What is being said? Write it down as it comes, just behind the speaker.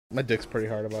My dick's pretty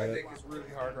hard about it. Dick is really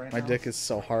hard right My now. dick is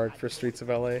so hard for Streets of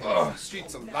LA. Oh,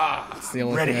 Streets of LA. It's the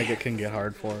only thing I can get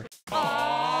hard for.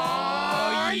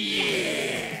 Oh,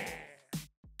 yeah.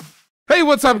 Hey,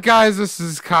 what's up, guys? This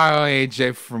is Kyle and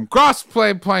AJ from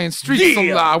CrossPlay playing Streets of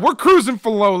LA. We're cruising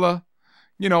for Lola.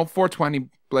 You know, 420,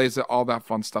 blaze it, all that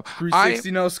fun stuff.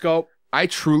 360 no scope. I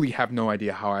truly have no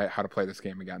idea how to play this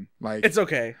game again. Like, It's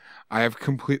okay. I have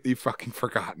completely fucking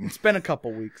forgotten. It's been a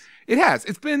couple weeks. It has.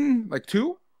 It's been like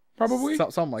 2, probably.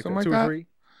 Something like that. Like 2 that. or 3.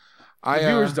 The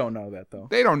viewers don't know that, though.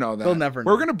 They don't know that. They'll never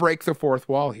know. We're gonna break the fourth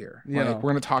wall here. You Like, know.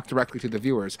 we're gonna talk directly to the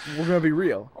viewers. We're gonna be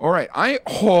real. All right.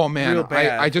 Oh man. Real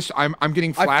bad. I'm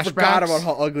getting flashbacks. I forgot about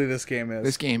how ugly this game is.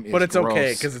 This game is But it's okay,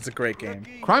 gross. because it's a great game.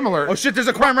 Crime alert. Oh shit, there's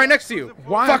a crime right next to you.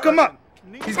 Why? Fuck him up.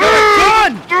 He's got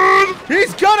a gun!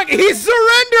 He's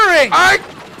surrendering!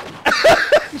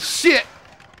 Shit.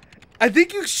 I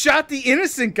think you shot the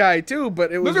innocent guy too,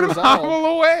 but it was Look at him resolved. hobble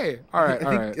away. All right.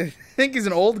 All I right. think he's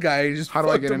an old guy. He just How do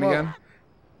I fucked get in him up.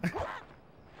 again?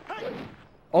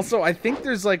 Also, I think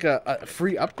there's like a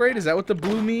free upgrade. Is that what the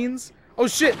blue means? Oh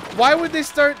shit! Why would they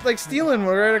start like stealing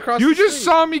right across You the just street?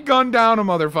 saw me gun down a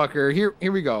motherfucker. Here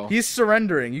we go. He's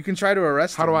surrendering. You can try to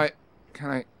arrest How him. do I? Can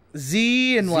I?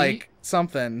 Z and Z? like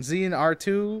something. Z and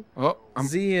R2. Oh,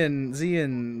 Z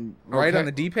and right Okay. on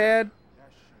the D-pad.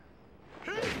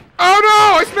 Oh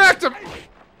no! I smacked him.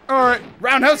 All right.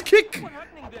 Roundhouse kick.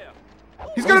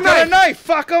 He's Oh, got a he's got knife.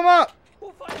 Fuck him up.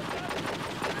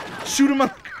 Shoot him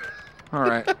up. All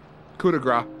right. Coup de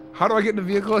grace. How do I get in the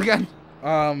vehicle again?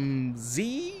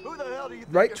 Z.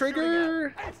 Right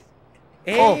trigger.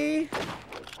 Oh. A.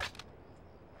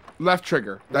 Left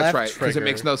trigger. That's Left right. Because it trigger.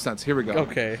 makes no sense. Here we go.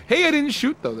 Okay. Hey, I didn't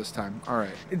shoot though this time. All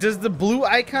right. Does the blue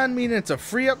icon mean it's a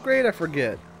free upgrade? I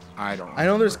forget. I don't. I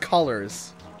know there's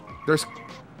colors. There's.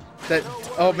 That.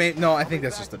 Oh, no. I think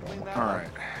that's just a normal. All right.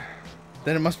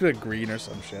 Then it must be like green or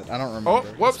some shit. I don't remember. Oh,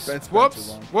 whoops. It's been too Whoops.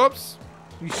 long. Whoops.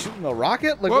 You shooting a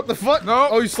rocket? Like Whoop. what the fuck? No.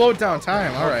 Oh, you slowed down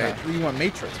time. All right. Okay. You want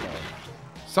Matrix mode?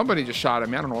 Somebody just shot at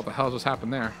me. I don't know what the hell just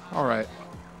happened there. All right.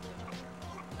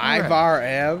 All right.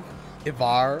 Ivar,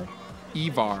 Ivar,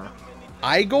 Ivar.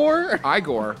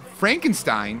 Igor,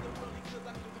 Frankenstein.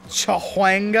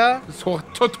 Chahwanga.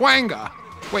 Totwanga.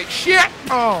 Wait, shit.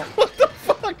 Oh. What the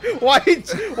fuck?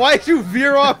 Why'd you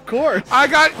veer off course? I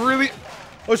got really.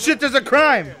 Oh shit! There's a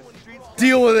crime.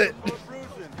 Deal with it.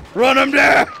 Run him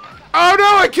down. Oh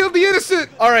no! I killed the innocent.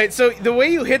 All right. So the way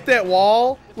you hit that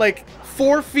wall, like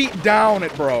 4 feet down,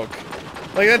 it broke.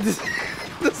 Like that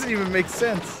doesn't even make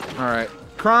sense. All right.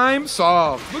 Crime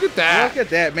solved. Look at that. Look at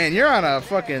that, man. You're on a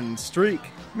fucking streak.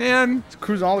 Man,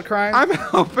 Cruising all the crime. I'm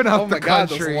helping out Oh the my god,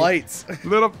 country. those lights.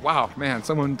 Wow, man,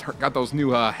 someone got those new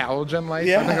halogen lights.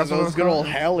 I think Yeah, that's what those it's good called.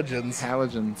 old halogens.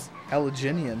 Halogens.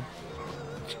 Halogenian.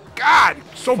 God,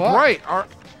 so Fuck. bright.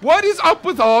 What is up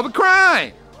with all the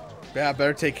crime? Yeah,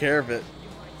 better take care of it.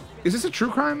 Is this a true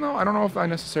crime though? I don't know if I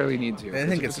necessarily need to. I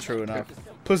think it's true enough.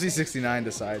 Pussy69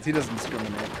 decides. He doesn't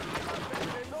discriminate.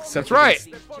 Except That's right.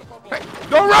 Hey,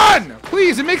 don't run,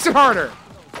 please. It makes it harder.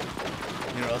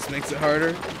 You know what else makes it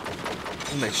harder?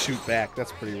 When they shoot back.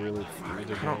 That's pretty really I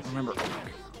ridiculous. don't remember.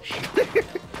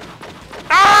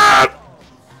 Ah!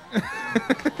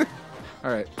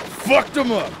 All right. Fucked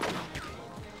him up.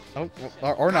 Oh,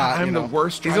 or not. I'm you the know.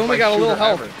 worst. He's only drive-by got a little shooter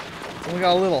health. ever. He's only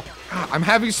got a little. I'm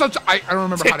having such. I don't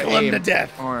remember how to Tickle him aim. to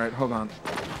death. All right, hold on.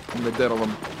 I'm gonna diddle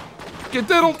him. Get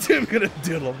diddled. I'm gonna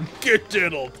diddle him. Get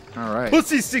diddled. All right.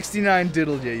 Pussy69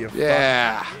 diddled you, you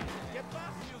Yeah.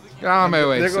 Get out of my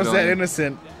way. There goes that civilian.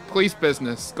 innocent. Police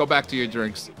business. Go back to your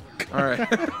drinks. All right.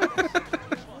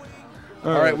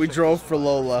 All right, we drove for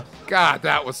Lola. God,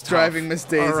 that was tough. Driving Miss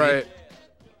Daisy. All right.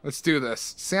 Let's do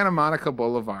this. Santa Monica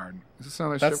Boulevard. Is this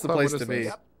another That's strip the club? place What is to be.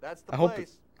 this? That's the I hope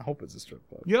place. I hope it's a strip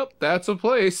club. Yep, that's a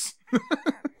place.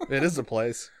 It is a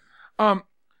place.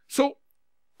 So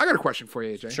I got a question for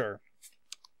you, AJ. Sure.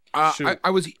 I Shoot.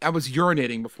 was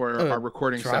urinating before our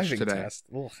recording session Driving today. test.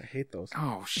 Ugh, I hate those.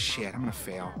 Oh shit, I'm gonna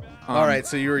fail. All right,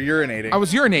 so you were urinating. I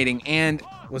was urinating and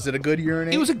Was it a good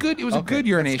urinate? it was a good Okay,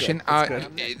 urination. that's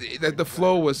good. The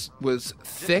flow was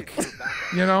thick,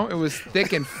 you know, it was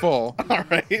thick and full. All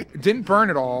right. It didn't burn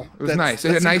at all. It was nice.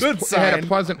 It had that's a a good it had a sign.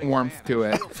 pleasant warmth to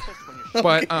it.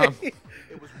 But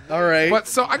All right. but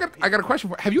so I got a question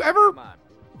for. Have you ever?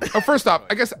 Oh, first off,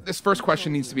 I guess this first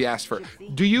question needs to be asked for.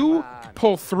 Do you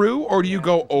pull through or do you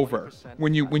go over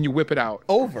when you whip it out?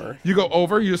 Over. You go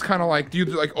over. You just kind of like. Do you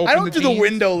like open? I don't do the jeans?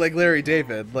 window like Larry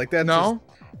David. Like that. No?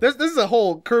 This is a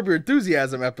whole Curb Your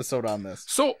Enthusiasm episode on this.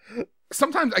 So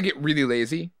sometimes I get really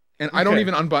lazy and I don't Okay.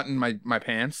 even unbutton my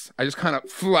pants. I just kind of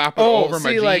flap it Oh, over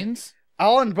see, my like, jeans.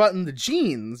 I'll unbutton the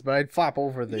jeans, but I'd flop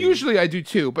over the... Usually I do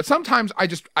too, but sometimes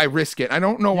I risk it. I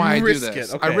don't know why I do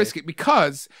this. Okay. I risk it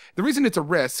because the reason it's a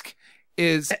risk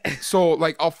is so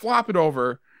like I'll flop it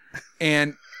over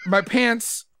and my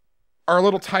pants are a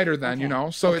little tighter then, you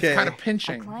know, so it's kind of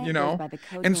pinching, you know,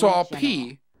 and so I'll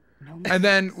pee and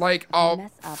then like I'll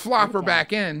flop her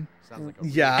back in.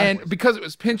 Yeah. And because it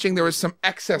was pinching, there was some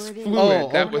excess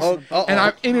fluid that was, and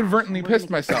I inadvertently pissed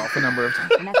myself a number of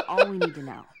times. And that's all we need to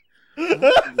know.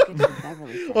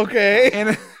 Okay.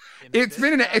 And it's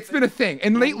been a thing,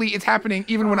 and lately it's happening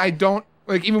even when I don't.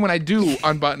 Like, even when I do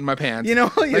unbutton my pants, you know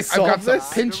how you like, solve I've got this?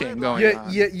 some pinching going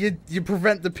on. You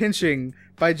prevent the pinching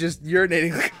by just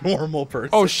urinating like a normal person.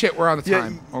 Oh shit, we're out of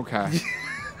time. Okay.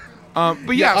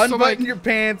 But yeah, unbutton so like, your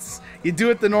pants. You do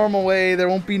it the normal way. There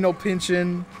won't be no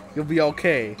pinching. You'll be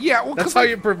okay. Yeah, well, that's how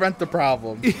you prevent the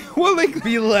problem. Well, like,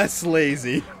 be less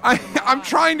lazy. I'm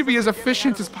trying to be as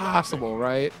efficient as possible,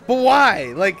 right? But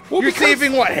why? Like, well, you're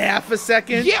saving what, half a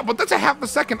second? Yeah, but that's a half a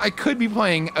second. I could be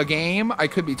playing a game. I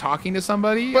could be talking to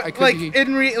somebody. But I could like, be... you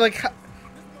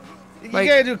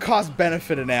gotta do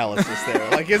cost-benefit analysis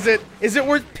there. Like, is it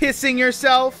worth pissing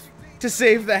yourself to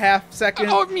save the half second?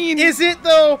 I mean, is it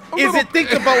though?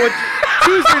 Think about what?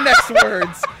 Choose your next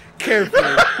words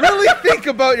carefully. Really think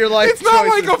about your life. It's not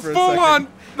like a full-on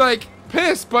like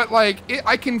piss, but like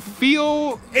I can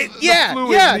feel it.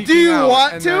 Yeah. Do you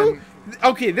want to?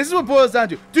 Okay, this is what boils down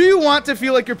to. Do you want to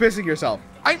feel like you're pissing yourself?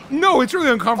 No, it's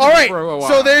really uncomfortable. All right, for a while.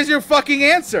 So there's your fucking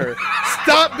answer.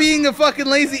 Stop being a fucking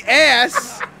lazy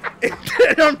ass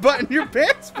and unbutton your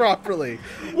pants properly.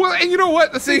 Well, and you know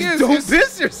what? The thing is, don't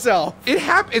piss yourself.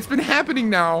 It's been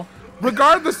happening now.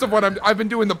 Regardless of what I've been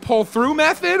doing the pull through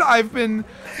method. I've been,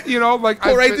 you know, like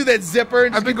pull right through that zipper.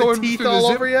 And I've been going teeth all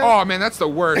over you. Oh man, that's the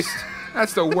worst.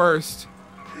 That's the worst.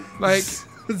 Like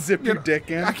zip your dick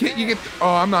in. I can't. You get.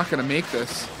 Oh, I'm not gonna make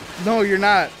this. No, you're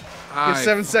not. You have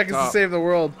 7 seconds to save the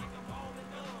world.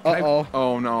 Uh-oh.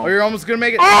 Oh no. Oh, you're almost gonna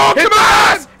make it. Oh, come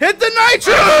on! Hit the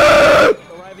nitro!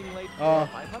 Oh,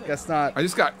 guess not.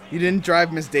 You didn't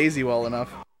drive Miss Daisy well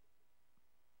enough.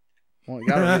 Well, you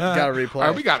gotta replay.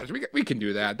 All right, we can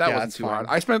do that. That wasn't too hard.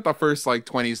 I spent the first like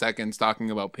 20 seconds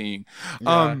talking about peeing.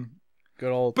 Yeah.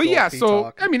 Good old. But yeah, so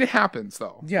talk. I mean, it happens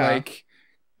though. Yeah. Like,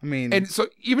 I mean, and so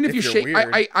even if you shake,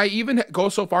 I even go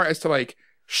so far as to like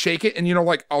shake it, and you know,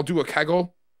 like I'll do a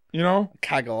kegel. You know,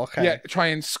 kegel. Okay. Yeah, try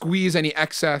and squeeze any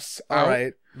excess out. All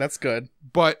right, that's good.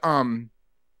 But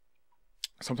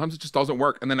sometimes it just doesn't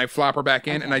work, and then I flop her back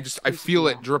in, and I feel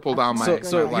it dripple down my.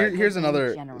 So here's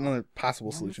another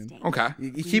possible solution. Okay.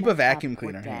 You keep a vacuum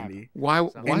cleaner handy. Why?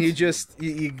 And you just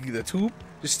the tube.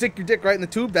 Just stick your dick right in the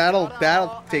tube. That'll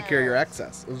take care of your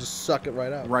excess. It'll just suck it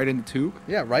right out. Right in the tube?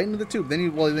 Yeah, right into the tube. Then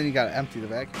you gotta empty the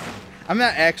vacuum. I'm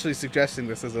not actually suggesting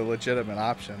this as a legitimate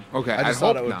option. Okay. I just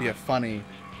thought it would be a funny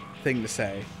thing to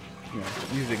say. You know,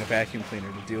 using a vacuum cleaner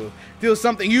to deal with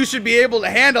something you should be able to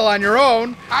handle on your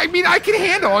own. I mean, I can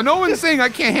handle it. No one's saying I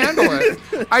can't handle it.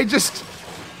 Well, I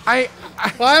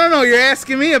don't know. You're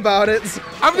asking me about it.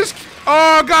 I'm just.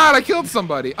 Oh God, I killed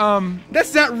somebody.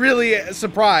 That's not really a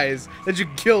surprise that you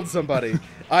killed somebody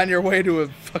on your way to a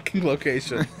fucking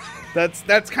location.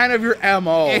 That's kind of your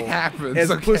MO. It happens.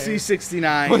 As Pussy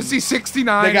 69. Pussy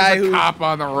 69. The guy is a who cop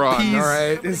on the run. Pees all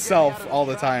right. himself all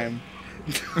the time.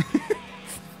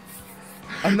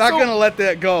 I'm not gonna let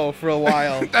that go for a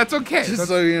while. That's okay. Just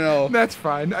so you know. That's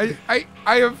fine. I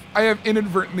have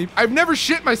inadvertently. I've never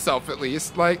shit myself at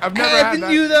least. Like I've never Haven't had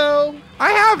that. you though?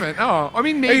 I haven't. Oh, I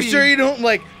mean maybe. Are you sure you don't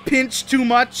like pinch too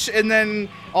much and then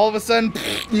all of a sudden,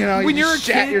 you know, when you you're a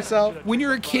shat kid, yourself? When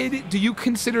you're a kid, do you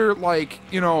consider like,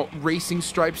 you know, racing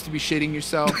stripes to be shitting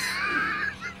yourself?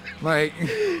 Like,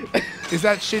 is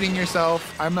that shitting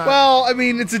yourself? I'm not. Well, I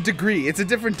mean, it's a degree. It's a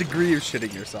different degree of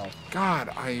shitting yourself. God,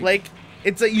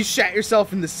 It's like you shat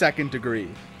yourself in the second degree.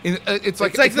 It's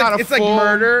like it's like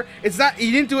murder. It's not.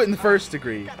 You didn't do it in the first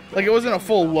degree. Like it wasn't a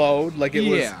full load. Like it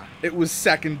was. It was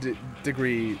second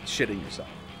degree shitting yourself.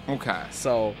 Okay.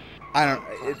 So I don't.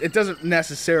 It doesn't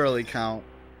necessarily count.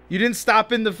 You didn't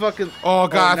stop in the fucking. Oh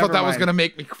God! I thought that was gonna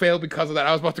make me fail because of that.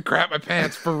 I was about to crap my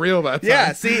pants for real that time.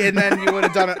 Yeah. See, and then you would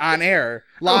have done it on air,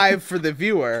 live for the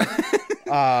viewer.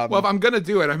 Well, if I'm gonna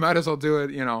do it, I might as well do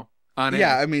it. You know, on air.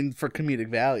 Yeah. I mean, for comedic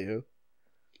value.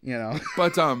 You know.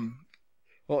 But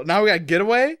Well, now we got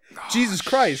getaway. Oh, Jesus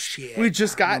Christ! Shit. We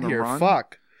just got here. Run?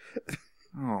 Fuck.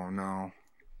 Oh no.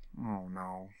 Oh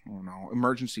no. Oh no.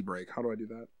 Emergency brake. How do I do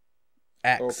that?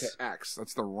 X. Okay, X.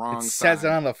 That's the wrong. It says it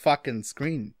on the fucking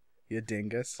screen. You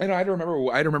dingus. I know. I had to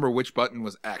remember which button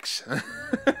was X.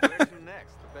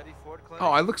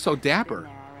 Oh, I look so dapper.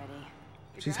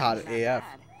 She's hot at AF.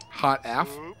 Hot F?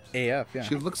 AF, yeah.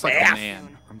 She looks like a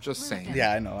man. I'm just saying.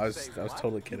 Yeah, I know. I was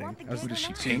totally kidding. What is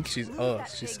she, pink? She's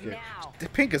scared.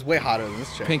 Pink is way hotter than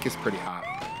this chick. Pink is pretty hot.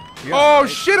 Oh,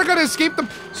 shit, I gotta escape the...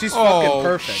 She's fucking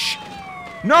perfect.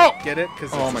 No! Get it? Because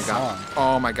oh my god.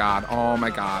 Oh my god. Oh my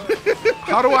god.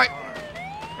 How do I...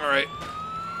 Alright.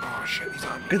 Oh shit, he's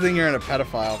on me. Good thing you're in a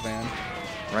pedophile, man.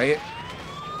 Right?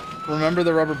 Remember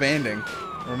the rubber banding.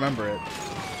 Remember it.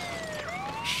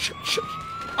 Shit, shit.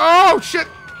 Oh shit!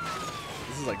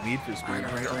 This is like Need for Speed.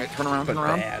 Alright. Turn around, turn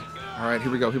around. Bad. Alright,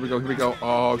 here we go.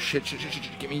 Oh shit, shit.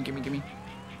 Give me. Give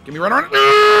me right on.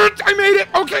 I made it!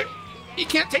 Okay! He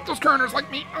can't take those corners like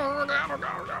me. Oh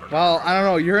god. Well, I don't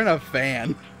know. You're in a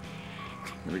van.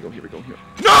 Here we go.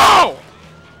 No!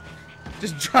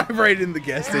 Just drive right in the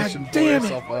gas station. Blow Damn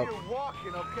yourself up.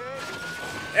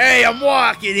 Hey, I'm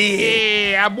walking in.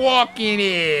 Hey, I'm walking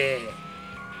in.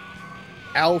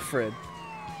 Alfred.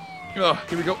 Ugh,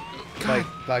 here we go. God,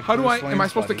 like how do Bruce am I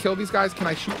supposed buddy. to kill these guys? Can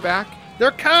I shoot back?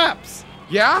 They're cops.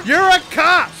 Yeah? You're a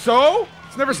cop. So?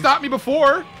 It's never stopped me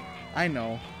before. I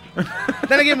know.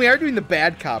 Then again, we are doing the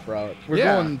bad cop route. We're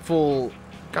going full.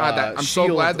 God, I'm so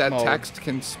glad that mode. text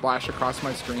can splash across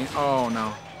my screen. Oh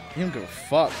no. You don't give a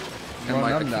fuck. Run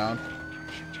them down.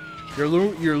 You're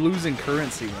losing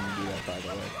currency when you do that, by the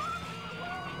way.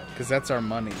 Because that's our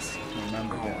monies.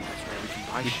 Remember that. That's right. We can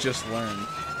buy We shit. just learned.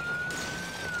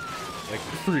 Like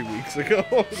 3 weeks ago.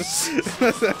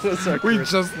 That was our We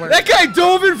currency. just learned. That guy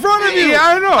dove in front of you! Yeah,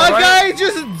 I know, A right? guy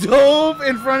just dove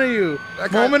in front of you. That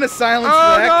guy- Moment of silence for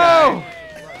Oh that no! guy.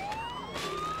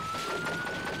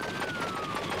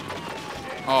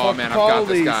 Oh Fuck man, I've got this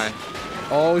police. guy.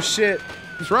 Oh shit.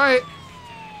 He's right.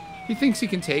 He thinks he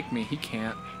can take me. He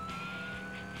can't.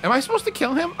 Am I supposed to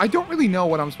kill him? I don't really know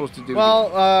what I'm supposed to do.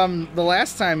 Well, the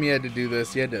last time you had to do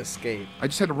this, you had to escape. I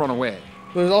just had to run away.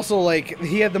 But there's also, like,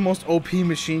 he had the most OP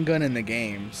machine gun in the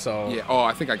game, so... Yeah. Oh,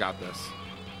 I think I got this.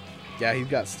 Yeah, he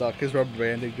got stuck. His rubber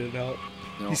banding didn't help.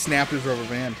 No. He snapped his rubber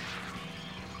band.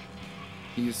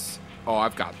 He's... Oh,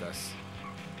 I've got this.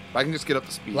 If I can just get up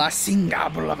to speed. La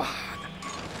Singa Boulevard.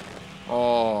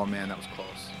 Oh, man, that was close.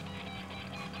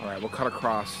 All right, we'll cut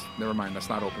across. Never mind, that's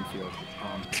not open field.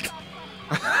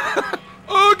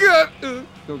 Oh, God!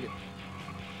 Go get...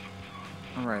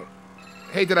 All right.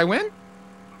 Hey, did I win?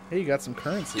 Hey, you got some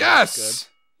currency. Yes!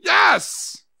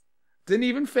 Yes! Didn't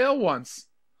even fail once.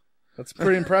 That's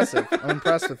pretty impressive. I'm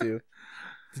impressed with you.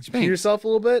 Did you pee Thanks. yourself a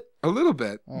little bit? A little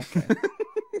bit. Okay.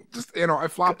 Just, you know, I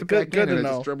flopped it Good- back good in to and it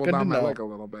know. just dribbled Good down to my know. leg a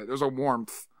little bit. There's a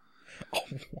warmth.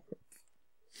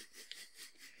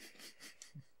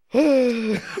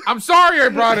 I'm sorry I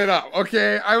brought it up,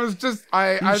 okay? I was just,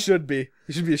 You should be.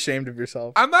 You should be ashamed of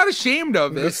yourself. I'm not ashamed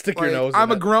of it. Just stick your nose in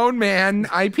I'm a it. grown man.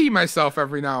 I pee myself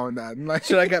every now and then. Like,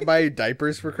 Should I get buy you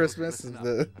diapers for Christmas? Would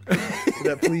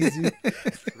that please you?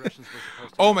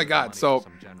 oh my God. So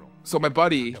my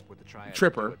buddy,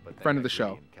 Tripper, friend of the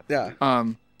show, Yeah.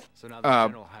 him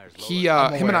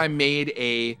and I made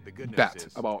a bet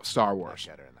about Star Wars.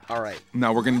 All right.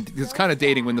 Now it's kind of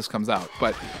dating when this comes out,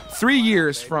 but 3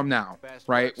 years from now,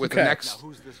 right? With the next,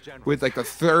 with like the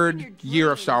third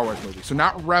year of Star Wars movie. So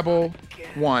not Rebel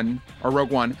 1 or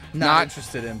Rogue One. Not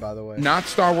interested in, by the way. Not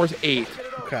Star Wars 8.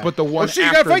 Okay. But the one. Oh shit!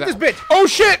 You after gotta fight that. this bitch. Oh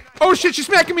shit! Oh shit! She's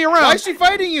smacking me around. Why is she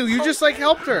fighting you? You just like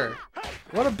helped her.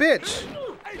 What a bitch.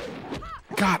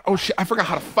 God! Oh shit! I forgot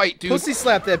how to fight, dude. Pussy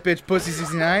slap that bitch, Pussy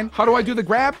 69. How do I do the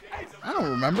grab? I don't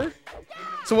remember.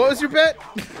 So what was your bet?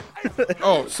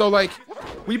 Oh, so like,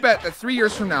 we bet that 3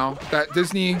 years from now that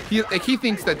Disney, he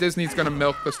thinks that Disney's gonna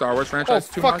milk the Star Wars Oh, franchise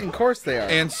too much. fucking course they are.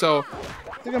 And so,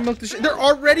 They're gonna milk the shit. They're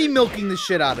already milking the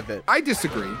shit out of it. I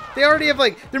disagree. They already have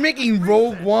like they're making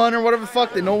Rogue One or whatever the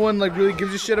fuck that no one like really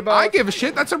gives a shit about. I give a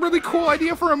shit. That's a really cool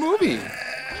idea for a movie.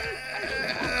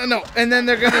 No, and then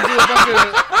they're gonna do a bunch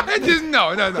of. Just,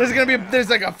 no. There's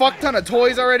like a fuck ton of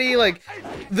toys already. Like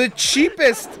the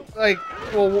cheapest, like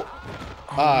well,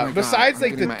 God, besides I'm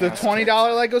like getting my the ass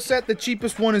 $20 Lego set, the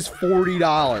cheapest one is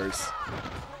 $40.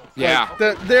 Yeah.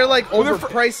 Like, they're like Well, they're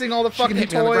overpricing all the She can fucking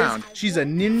hit me on the toys. ground. She's a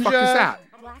ninja. Fuck is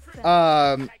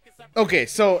that? Okay,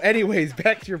 so anyways,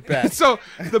 back to your bet. So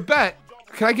the bet.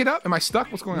 Can I get up? Am I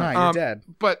stuck? What's going on? Nah, you're dead.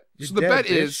 But You're so the dead, bet bitch.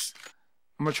 is.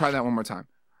 I'm gonna try that one more time.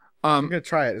 I'm gonna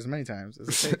try it as many times as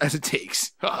it takes. As it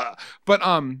takes. But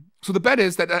so the bet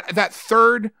is that that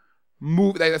third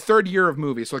movie, the third year of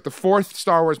movies, so like the fourth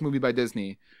Star Wars movie by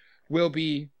Disney, will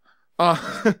be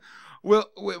will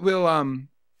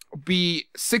be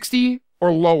 60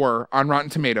 or lower on Rotten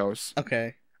Tomatoes.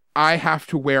 Okay. I have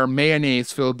to wear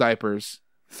mayonnaise-filled diapers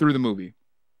through the movie.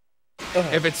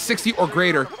 Ugh. If it's 60 or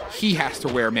greater, he has to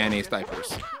wear mayonnaise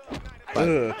diapers.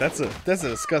 Ugh, that's a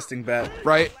disgusting bet.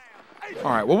 Right?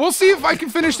 All right. Well, we'll see if I can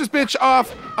finish this bitch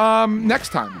off next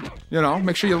time. You know,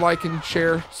 make sure you like and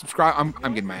share, subscribe.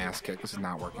 I'm getting my ass kicked. This is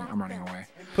not working. I'm running away.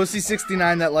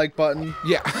 Pussy69, that like button.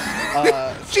 Yeah.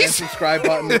 And subscribe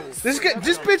button. This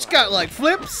bitch got like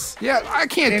flips. Yeah, I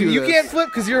can't do this. You can't flip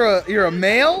because you're a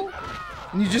male,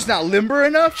 and you're just not limber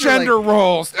enough. Gender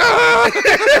roles. Bye.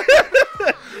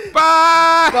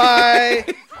 Bye.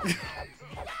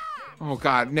 Oh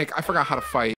God, Nick, I forgot how to fight.